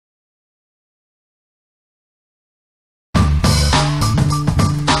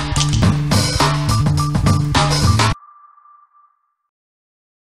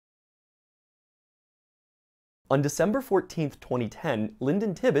On December 14th, 2010,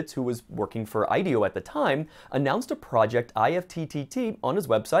 Lyndon Tibbetts, who was working for IDEO at the time, announced a project IFTTT on his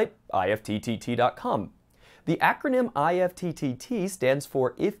website, IFTTT.com. The acronym IFTTT stands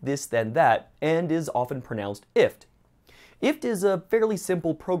for If This Then That, and is often pronounced IFT. IFT is a fairly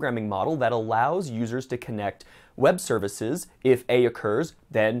simple programming model that allows users to connect web services. If A occurs,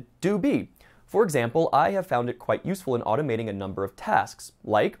 then do B. For example, I have found it quite useful in automating a number of tasks,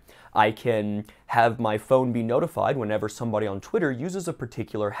 like I can have my phone be notified whenever somebody on Twitter uses a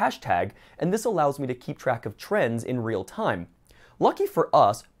particular hashtag, and this allows me to keep track of trends in real time. Lucky for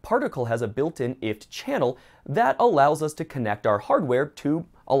us, Particle has a built-in IFT channel that allows us to connect our hardware to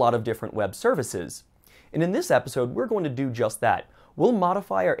a lot of different web services. And in this episode, we're going to do just that. We'll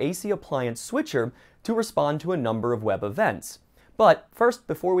modify our AC appliance switcher to respond to a number of web events. But first,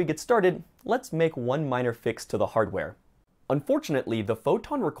 before we get started, let's make one minor fix to the hardware. Unfortunately, the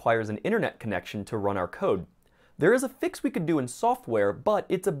Photon requires an internet connection to run our code. There is a fix we could do in software, but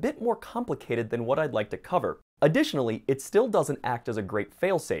it's a bit more complicated than what I'd like to cover. Additionally, it still doesn't act as a great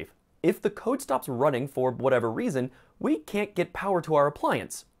failsafe. If the code stops running for whatever reason, we can't get power to our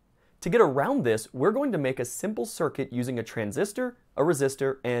appliance. To get around this, we're going to make a simple circuit using a transistor, a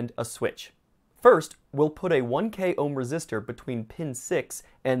resistor, and a switch. First, we'll put a 1K ohm resistor between pin 6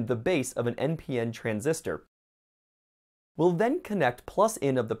 and the base of an NPN transistor. We'll then connect plus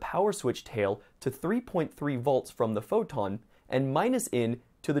in of the power switch tail to 3.3 volts from the Photon and minus in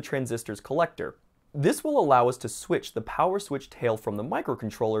to the transistor's collector. This will allow us to switch the power switch tail from the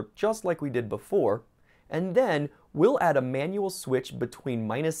microcontroller just like we did before, and then we'll add a manual switch between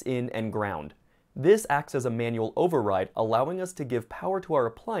minus in and ground. This acts as a manual override, allowing us to give power to our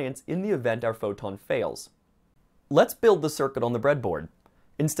appliance in the event our Photon fails. Let's build the circuit on the breadboard.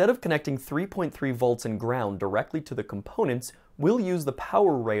 Instead of connecting 3.3 volts and ground directly to the components, we'll use the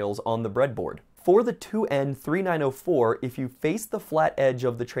power rails on the breadboard. For the 2N3904, if you face the flat edge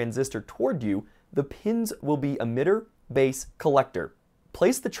of the transistor toward you, the pins will be emitter, base, collector.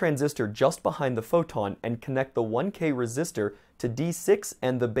 Place the transistor just behind the Photon and connect the 1K resistor to D6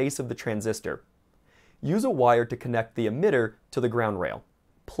 and the base of the transistor. Use a wire to connect the emitter to the ground rail.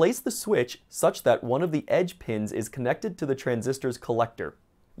 Place the switch such that one of the edge pins is connected to the transistor's collector.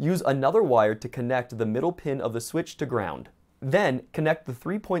 Use another wire to connect the middle pin of the switch to ground. Then connect the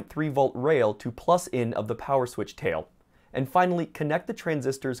 3.3 volt rail to plus in of the power switch tail. And finally, connect the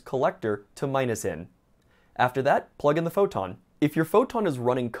transistor's collector to minus in. After that, plug in the Photon. If your Photon is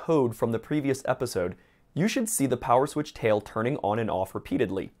running code from the previous episode, you should see the power switch tail turning on and off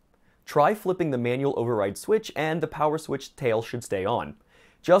repeatedly. Try flipping the manual override switch and the power switch tail should stay on.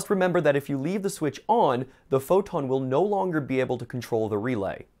 Just remember that if you leave the switch on, the Photon will no longer be able to control the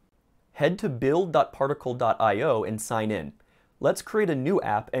relay. Head to build.particle.io and sign in. Let's create a new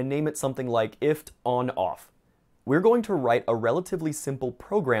app and name it something like IFT on off. We're going to write a relatively simple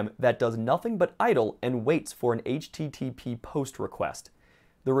program that does nothing but idle and waits for an HTTP post request.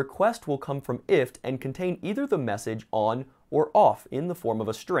 The request will come from IFT and contain either the message on or off in the form of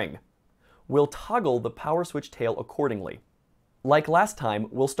a string. We'll toggle the power switch tail accordingly. Like last time,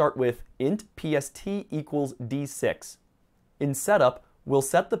 we'll start with int PST equals D6. In setup, we'll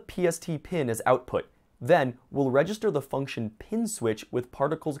set the PST pin as output. Then, we'll register the function pin switch with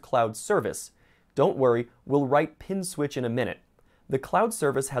Particle's cloud service. Don't worry, we'll write pin switch in a minute. The cloud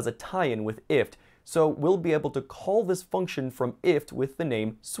service has a tie-in with IFT, so we'll be able to call this function from IFT with the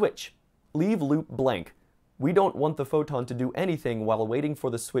name switch. Leave loop blank. We don't want the Photon to do anything while waiting for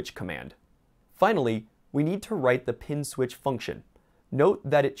the switch command. Finally, we need to write the pin switch function. Note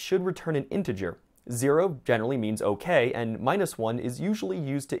that it should return an integer. 0 generally means OK, and -1 is usually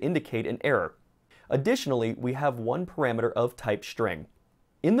used to indicate an error. Additionally, we have one parameter of type string.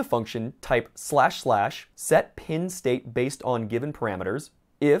 In the function, type // set pin state based on given parameters.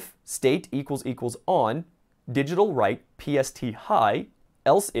 If state equals on, digital write PST high,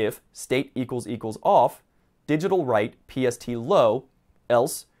 else if state equals off, digital write PST low,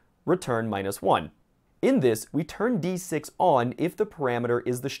 else return -1. In this, we turn D6 on if the parameter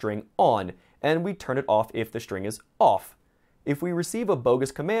is the string on, and we turn it off if the string is off. If we receive a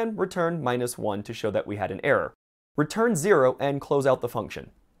bogus command, return -1 to show that we had an error. Return 0 and close out the function.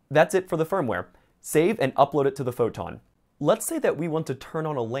 That's it for the firmware. Save and upload it to the Photon. Let's say that we want to turn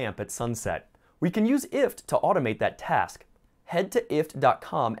on a lamp at sunset. We can use IFT to automate that task. Head to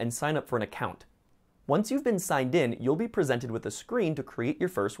IFT.com and sign up for an account. Once you've been signed in, you'll be presented with a screen to create your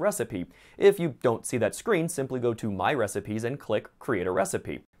first recipe. If you don't see that screen, simply go to My Recipes and click Create a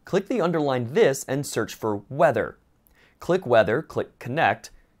Recipe. Click the underlined this and search for weather. Click Weather, click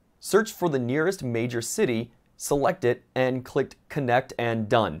Connect, search for the nearest major city, select it, and click Connect and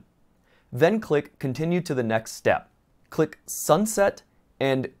Done. Then click Continue to the next step. Click Sunset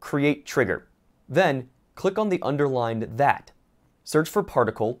and Create Trigger. Then click on the underlined That. Search for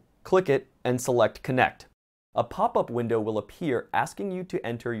Particle, click it, and select Connect. A pop-up window will appear asking you to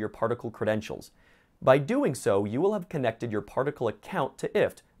enter your Particle credentials. By doing so, you will have connected your Particle account to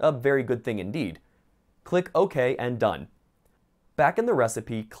IFTTT, a very good thing indeed. Click OK and Done. Back in the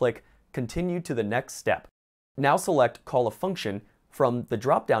recipe, click Continue to the next step. Now select Call a function. From the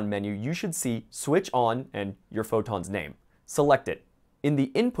drop-down menu, you should see Switch On and your photon's name. Select it. In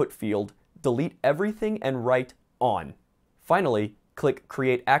the input field, delete everything and write On. Finally, click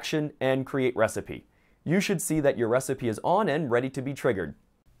Create Action and Create Recipe. You should see that your recipe is on and ready to be triggered.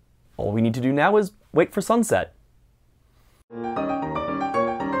 All we need to do now is wait for sunset.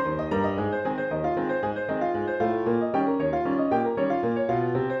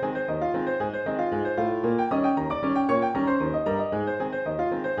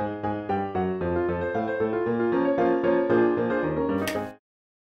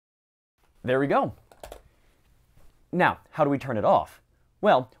 There we go. Now, how do we turn it off?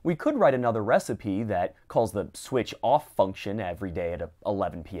 Well, we could write another recipe that calls the switch off function every day at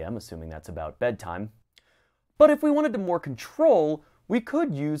 11 p.m., assuming that's about bedtime. But if we wanted more control, we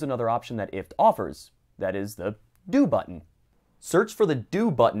could use another option that IFTTT offers, that is the Do button. Search for the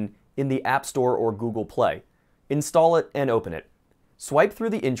Do button in the App Store or Google Play. Install it and open it. Swipe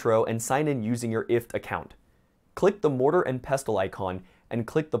through the intro and sign in using your IFTTT account. Click the mortar and pestle icon and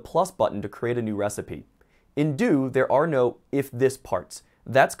click the plus button to create a new recipe. In Do, there are no if this parts.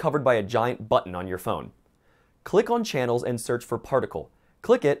 That's covered by a giant button on your phone. Click on Channels and search for Particle.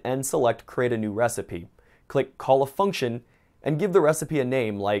 Click it and select Create a new recipe. Click Call a function and give the recipe a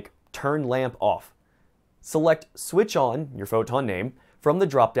name like Turn Lamp Off. Select Switch On, your photon name, from the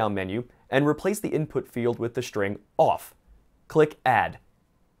drop-down menu and replace the input field with the string Off. Click Add.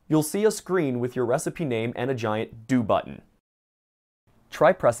 You'll see a screen with your recipe name and a giant Do button.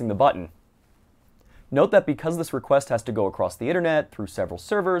 Try pressing the button. Note that because this request has to go across the internet through several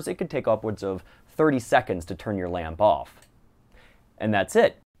servers, it could take upwards of 30 seconds to turn your lamp off. And that's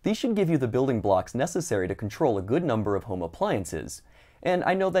it. These should give you the building blocks necessary to control a good number of home appliances. And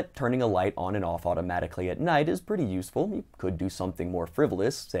I know that turning a light on and off automatically at night is pretty useful. You could do something more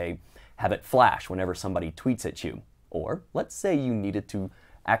frivolous, say have it flash whenever somebody tweets at you. Or let's say you needed to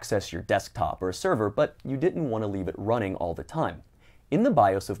access your desktop or a server, but you didn't want to leave it running all the time. In the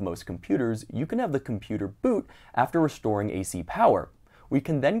BIOS of most computers, you can have the computer boot after restoring AC power. We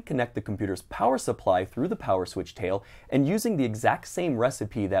can then connect the computer's power supply through the power switch tail, and using the exact same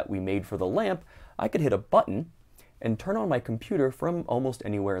recipe that we made for the lamp, I could hit a button and turn on my computer from almost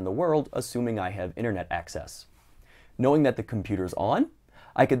anywhere in the world, assuming I have internet access. Knowing that the computer's on,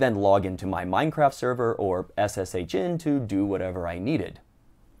 I could then log into my Minecraft server or SSH in to do whatever I needed.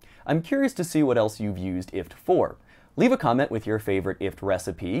 I'm curious to see what else you've used IFTTT for. Leave a comment with your favorite IFTTT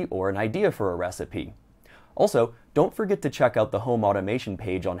recipe or an idea for a recipe. Also, don't forget to check out the home automation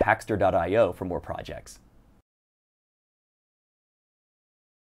page on Hackster.io for more projects.